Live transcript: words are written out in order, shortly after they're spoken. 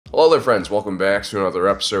Hello there friends, welcome back to another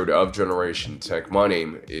episode of Generation Tech. My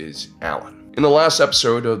name is Alan. In the last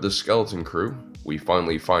episode of the Skeleton Crew, we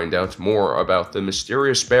finally find out more about the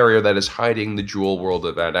mysterious barrier that is hiding the jewel world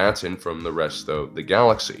of At Attin from the rest of the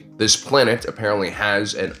galaxy. This planet apparently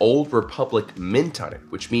has an Old Republic mint on it,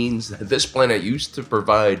 which means that this planet used to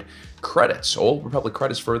provide credits, Old Republic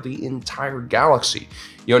credits for the entire galaxy.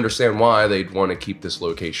 You understand why they'd want to keep this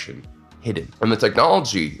location hidden. And the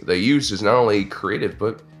technology they use is not only creative,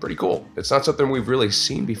 but pretty cool. It's not something we've really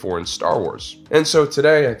seen before in Star Wars. And so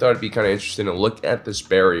today I thought it'd be kind of interesting to look at this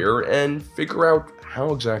barrier and figure out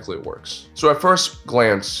how exactly it works. So at first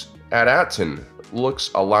glance, At Attin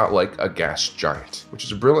looks a lot like a gas giant, which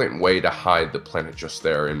is a brilliant way to hide the planet just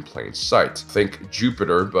there in plain sight. Think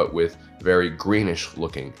Jupiter, but with very greenish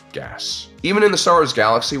looking gas. Even in the Star Wars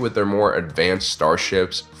galaxy with their more advanced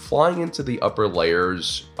starships, flying into the upper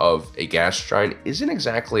layers of a gas giant isn't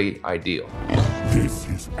exactly ideal. This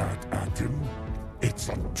is At Attin. It's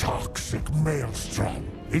a toxic maelstrom.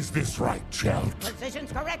 Is this right, Chelt?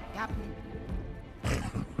 Position's correct, Captain.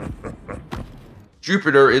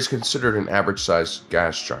 Jupiter is considered an average-sized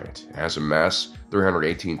gas giant. It has a mass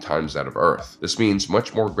 318 times that of Earth. This means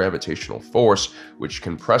much more gravitational force, which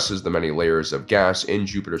compresses the many layers of gas in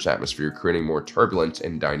Jupiter's atmosphere, creating more turbulent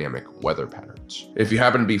and dynamic weather patterns. If you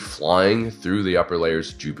happen to be flying through the upper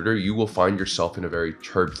layers of Jupiter, you will find yourself in a very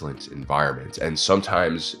turbulent environment, and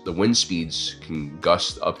sometimes the wind speeds can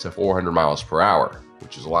gust up to 400 miles per hour.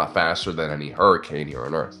 Which is a lot faster than any hurricane here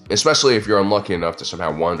on Earth. Especially if you're unlucky enough to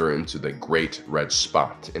somehow wander into the Great Red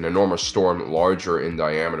Spot, an enormous storm larger in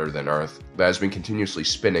diameter than Earth that has been continuously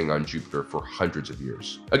spinning on Jupiter for hundreds of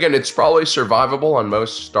years. Again, it's probably survivable on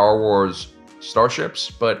most Star Wars starships,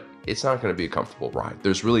 but it's not going to be a comfortable ride.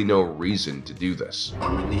 There's really no reason to do this.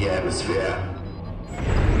 I'm in the atmosphere.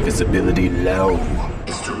 Visibility low.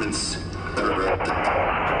 Instruments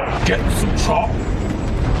directed. Getting some chop,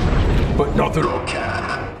 but nothing.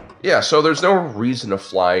 Yeah, so there's no reason to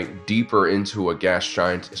fly deeper into a gas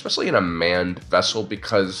giant, especially in a manned vessel,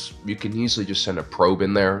 because you can easily just send a probe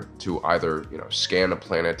in there to either, scan a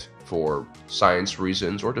planet for science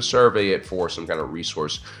reasons or to survey it for some kind of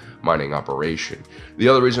resource mining operation. The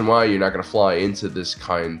other reason why you're not going to fly into this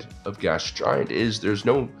kind of gas giant is there's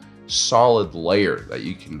no solid layer that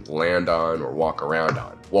you can land on or walk around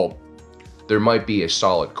on. Well, there might be a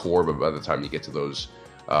solid core, but by the time you get to those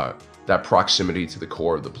that proximity to the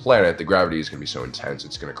core of the planet, the gravity is going to be so intense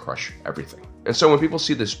it's going to crush everything. And so when people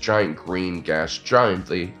see this giant green gas giant,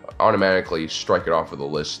 they automatically strike it off of the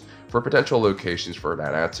list for potential locations for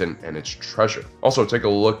At Attin and its treasure. Also, take a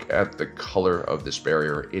look at the color of this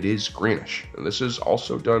barrier. It is greenish, and this is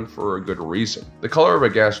also done for a good reason. The color of a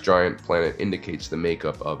gas giant planet indicates the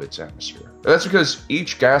makeup of its atmosphere. And that's because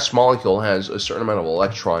each gas molecule has a certain amount of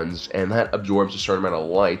electrons, and that absorbs a certain amount of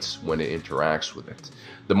light when it interacts with it.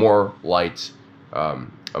 The more light a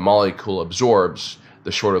molecule absorbs,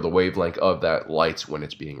 the shorter the wavelength of that light when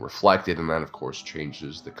it's being reflected, and that of course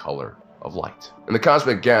changes the color of light. And the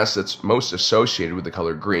cosmic gas that's most associated with the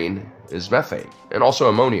color green is methane, and also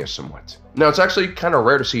ammonia somewhat. Now, it's actually kind of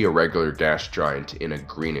rare to see a regular gas giant in a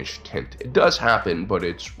greenish tint. It does happen, but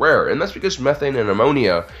it's rare, and that's because methane and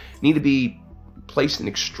ammonia need to be placed in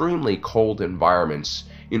extremely cold environments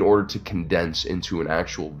in order to condense into an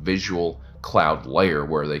actual visual cloud layer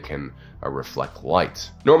where they can reflect light.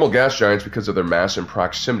 Normal gas giants, because of their mass and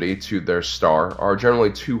proximity to their star, are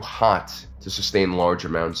generally too hot to sustain large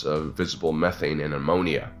amounts of visible methane and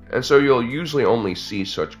ammonia. And so you'll usually only see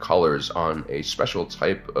such colors on a special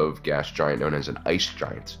type of gas giant known as an ice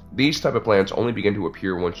giant. These type of planets only begin to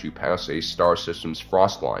appear once you pass a star system's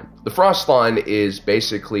frost line. The frost line is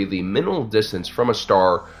basically the minimal distance from a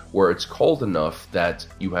star where it's cold enough that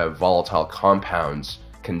you have volatile compounds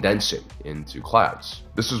condensing into clouds.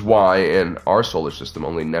 This is why in our solar system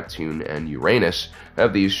only Neptune and Uranus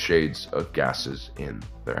have these shades of gases in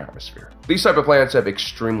their atmosphere. These type of planets have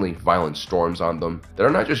extremely violent storms on them that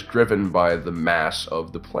are not just driven by the mass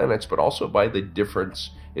of the planets, but also by the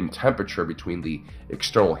difference in temperature between the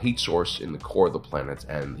external heat source in the core of the planet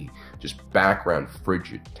and the just background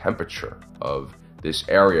frigid temperature of this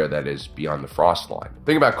area that is beyond the frost line.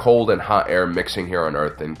 Think about cold and hot air mixing here on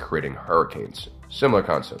Earth and creating hurricanes. Similar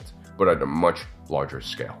concept, but at a much larger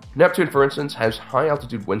scale. Neptune, for instance, has high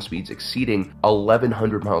altitude wind speeds exceeding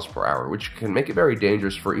 1,100 miles per hour, which can make it very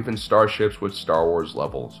dangerous for even starships with Star Wars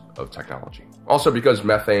levels of technology. Also, because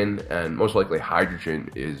methane and most likely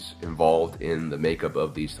hydrogen is involved in the makeup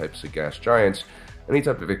of these types of gas giants, any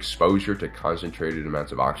type of exposure to concentrated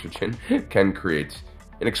amounts of oxygen can create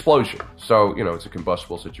an explosion. So, it's a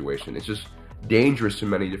combustible situation. It's just dangerous in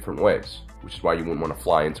many different ways, which is why you wouldn't want to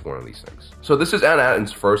fly into one of these things. So this is At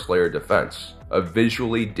Attin's first layer of defense, a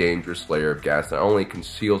visually dangerous layer of gas that not only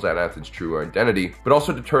conceals At Attin's true identity, but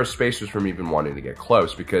also deters spacers from even wanting to get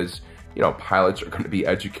close, because pilots are going to be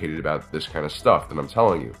educated about this kind of stuff that I'm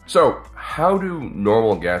telling you. So how do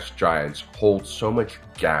normal gas giants hold so much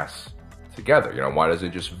gas together? Why does it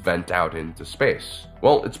just vent out into space?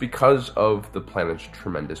 Well, it's because of the planet's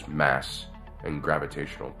tremendous mass and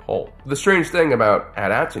gravitational pull. The strange thing about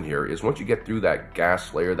At Attin here is once you get through that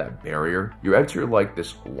gas layer, that barrier, you enter like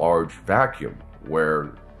this large vacuum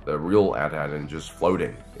where the real At Attin is just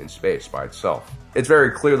floating in space by itself. It's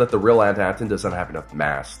very clear that the real At Attin doesn't have enough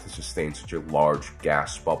mass to sustain such a large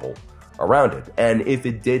gas bubble around it. And if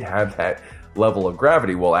it did have that level of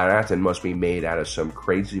gravity, well, At Attin must be made out of some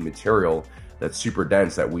crazy material that's super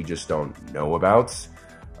dense that we just don't know about.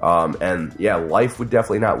 And yeah, life would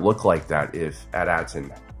definitely not look like that if At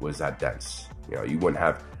Attin was that dense. You wouldn't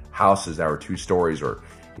have houses that were 2 stories or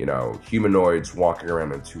humanoids walking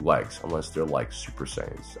around on 2 legs, unless they're like Super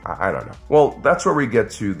Saiyans. I don't know. Well, that's where we get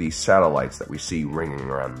to the satellites that we see ringing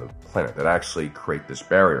around the planet that actually create this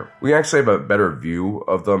barrier. We actually have a better view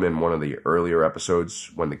of them in one of the earlier episodes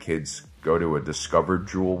when the kids go to a discovered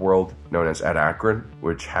jewel world known as At Attin,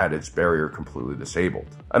 which had its barrier completely disabled.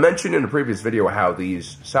 I mentioned in a previous video how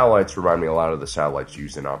these satellites remind me a lot of the satellites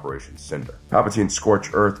used in Operation Cinder, Palpatine's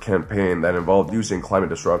Scorched Earth campaign that involved using climate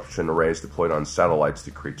disruption arrays deployed on satellites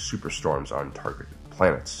to create superstorms on targeted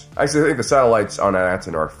planets. I actually think the satellites on At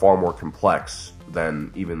Attin are far more complex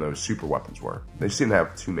than even those super weapons were. They seem to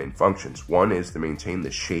have 2 main functions. One is to maintain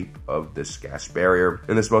the shape of this gas barrier,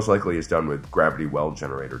 and this most likely is done with gravity well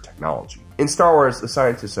generator technology. In Star Wars, the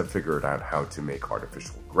scientists have figured out how to make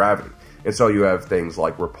artificial gravity. And so you have things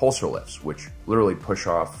like repulsor lifts, which literally push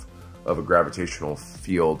off of a gravitational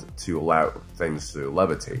field to allow things to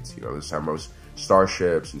levitate. This is how most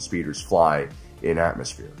starships and speeders fly in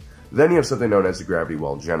atmosphere. Then you have something known as the gravity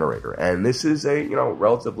well generator, and this is a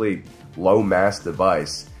relatively low mass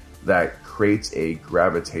device that creates a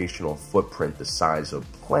gravitational footprint the size of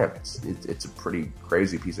planets. It's a pretty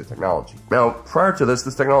crazy piece of technology. Now, prior to this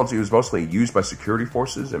technology was mostly used by security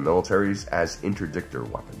forces and militaries as interdictor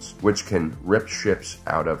weapons, which can rip ships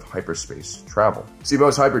out of hyperspace travel. See,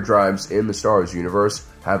 most hyperdrives in the Star Wars universe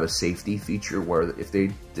have a safety feature where if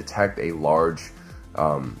they detect a large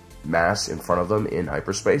mass in front of them in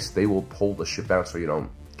hyperspace, they will pull the ship out so you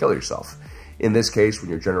don't kill yourself. In this case,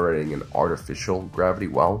 when you're generating an artificial gravity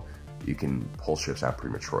well, you can pull ships out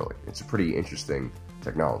prematurely. It's a pretty interesting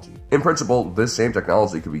technology. In principle, this same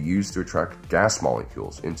technology could be used to attract gas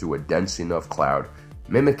molecules into a dense enough cloud,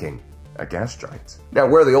 mimicking a gas giant. Now,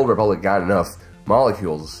 where the Old Republic got enough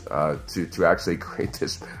molecules to actually create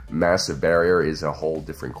this massive barrier is a whole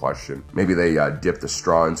different question. Maybe they dipped a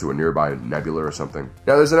straw into a nearby nebula or something.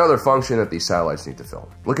 Now, there's another function that these satellites need to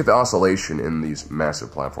fill. Look at the oscillation in these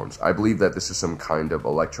massive platforms. I believe that this is some kind of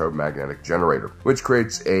electromagnetic generator, which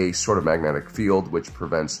creates a sort of magnetic field which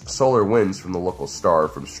prevents solar winds from the local star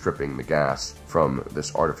from stripping the gas from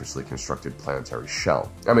this artificially constructed planetary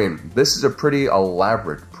shell. I mean, this is a pretty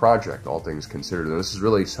elaborate project, all things considered, and this is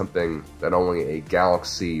really something that only a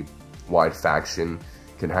galaxy-wide faction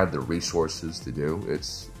can have the resources to do.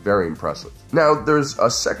 It's very impressive. Now, there's a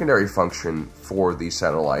secondary function for these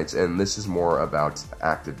satellites, and this is more about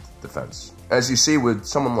active defense. As you see with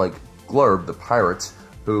someone like Glurb, the pirate,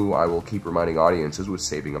 who I will keep reminding audiences was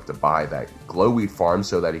saving up to buy that glowweed farm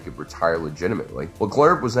so that he could retire legitimately. Well,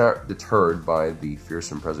 Glurb was not deterred by the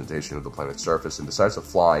fearsome presentation of the planet's surface and decides to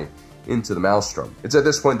fly into the maelstrom. It's at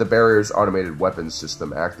this point the barrier's automated weapons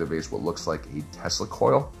system activates what looks like a Tesla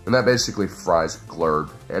coil, and that basically fries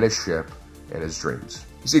Glurb and his ship and his dreams.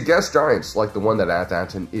 You see, gas giants like the one that At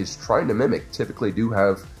Attin is trying to mimic typically do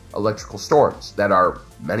have electrical storms that are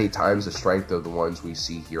many times the strength of the ones we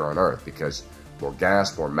see here on Earth, because more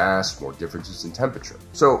gas, more mass, more differences in temperature.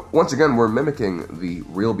 So once again, we're mimicking the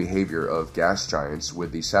real behavior of gas giants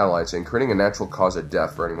with these satellites and creating a natural cause of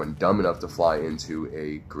death for anyone dumb enough to fly into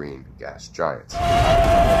a green gas giant.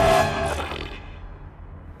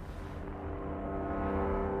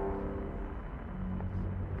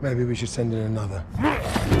 Maybe we should send in another.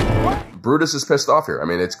 Brutus is pissed off here. I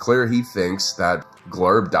mean, it's clear he thinks that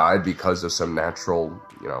Glurb died because of some natural,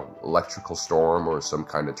 electrical storm or some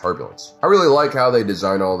kind of turbulence. I really like how they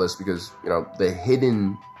design all this because, the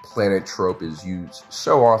hidden planet trope is used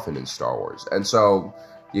so often in Star Wars. And so,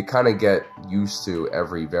 you kind of get used to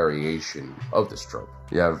every variation of this trope.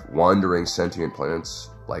 You have wandering sentient planets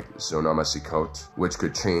like Zonomasikot, which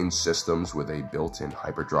could change systems with a built-in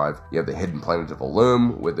hyperdrive. You have the hidden planet of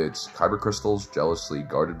Illum with its kyber crystals jealously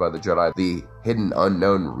guarded by the Jedi. The hidden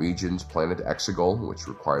unknown regions planet Exegol, which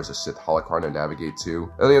requires a Sith holocron to navigate to.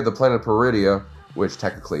 And then you have the planet Peridia, which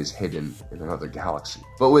technically is hidden in another galaxy.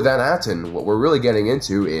 But with At Attin, what we're really getting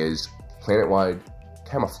into is planet-wide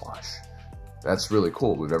camouflage. That's really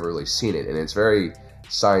cool. We've never really seen it, and it's very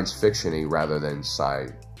science fiction-y rather than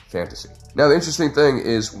sci-fantasy. Now, the interesting thing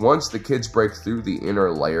is once the kids break through the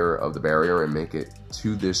inner layer of the barrier and make it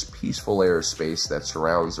to this peaceful layer of space that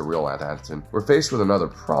surrounds the real At Attin, we're faced with another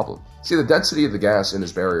problem. See, the density of the gas in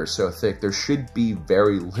this barrier is so thick, there should be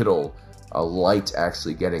very little light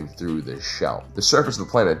actually getting through this shell. The surface of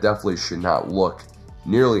the planet definitely should not look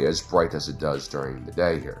nearly as bright as it does during the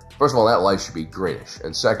day here. First of all, that light should be greenish,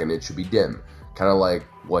 and second, it should be dim, kind of like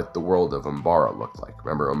what the world of Umbara looked like.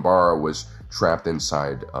 Remember, Umbara was trapped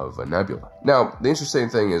inside of a nebula. Now, the interesting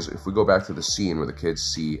thing is, if we go back to the scene where the kids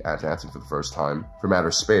see At Attin for the first time from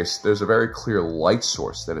outer space, there's a very clear light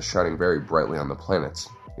source that is shining very brightly on the planet.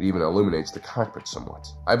 It even illuminates the cockpit somewhat.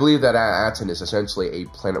 I believe that At Attin is essentially a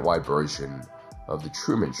planet-wide version of the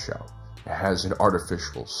Truman Show. It has an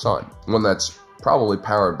artificial sun, one that's probably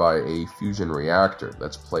powered by a fusion reactor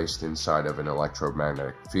that's placed inside of an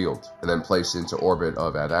electromagnetic field, and then placed into orbit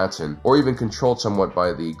of At Attin, or even controlled somewhat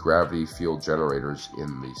by the gravity field generators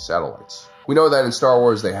in the satellites. We know that in Star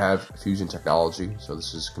Wars they have fusion technology, so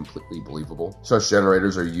this is completely believable. Such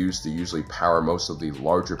generators are used to usually power most of the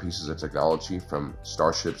larger pieces of technology from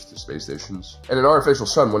starships to space stations. And an artificial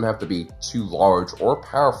sun wouldn't have to be too large or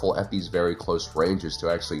powerful at these very close ranges to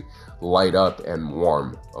actually light up and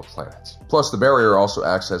warm a planet. Plus, the barrier also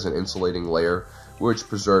acts as an insulating layer which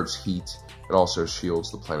preserves heat and also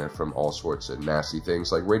shields the planet from all sorts of nasty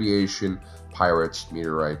things like radiation, pirates,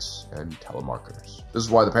 meteorites, and telemarketers. This is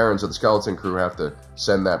why the parents of the skeleton crew have to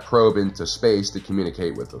send that probe into space to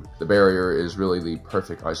communicate with them. The barrier is really the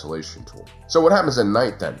perfect isolation tool. So what happens at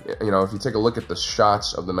night then? You know, if you take a look at the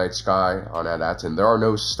shots of the night sky on At Attin, there are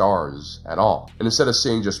no stars at all. And instead of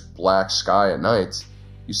seeing just black sky at night,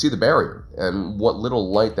 you see the barrier and what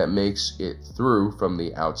little light that makes it through from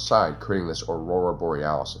the outside, creating this aurora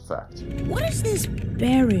borealis effect. What does this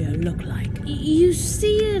barrier look like? You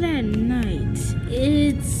see it at night.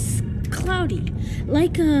 It's cloudy,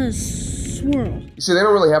 like a swirl. You see, they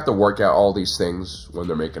don't really have to work out all these things when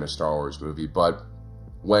they're making a Star Wars movie, but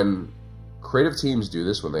when creative teams do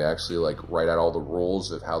this, when they actually write out all the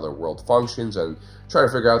rules of how their world functions and try to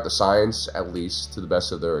figure out the science, at least to the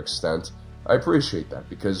best of their extent, I appreciate that,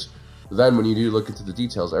 because then when you do look into the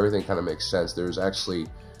details, everything kind of makes sense. There's actually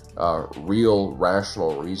real,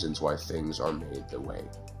 rational reasons why things are made the way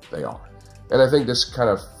they are. And I think this kind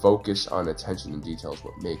of focus on attention and detail is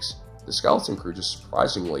what makes the Skeleton Crew just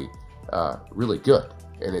surprisingly really good.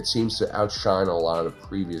 And it seems to outshine a lot of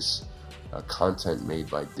previous content made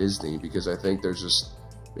by Disney, because I think there's just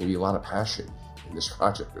maybe a lot of passion in this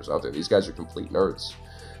project or something. These guys are complete nerds.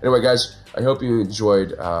 Anyway, guys, I hope you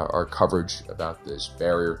enjoyed our coverage about this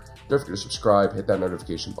barrier. Don't forget to subscribe, hit that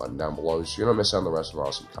notification button down below so you don't miss out on the rest of our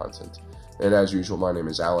awesome content. And as usual, my name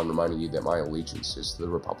is Alan, reminding you that my allegiance is to the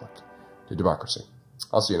Republic, to democracy.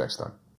 I'll see you next time.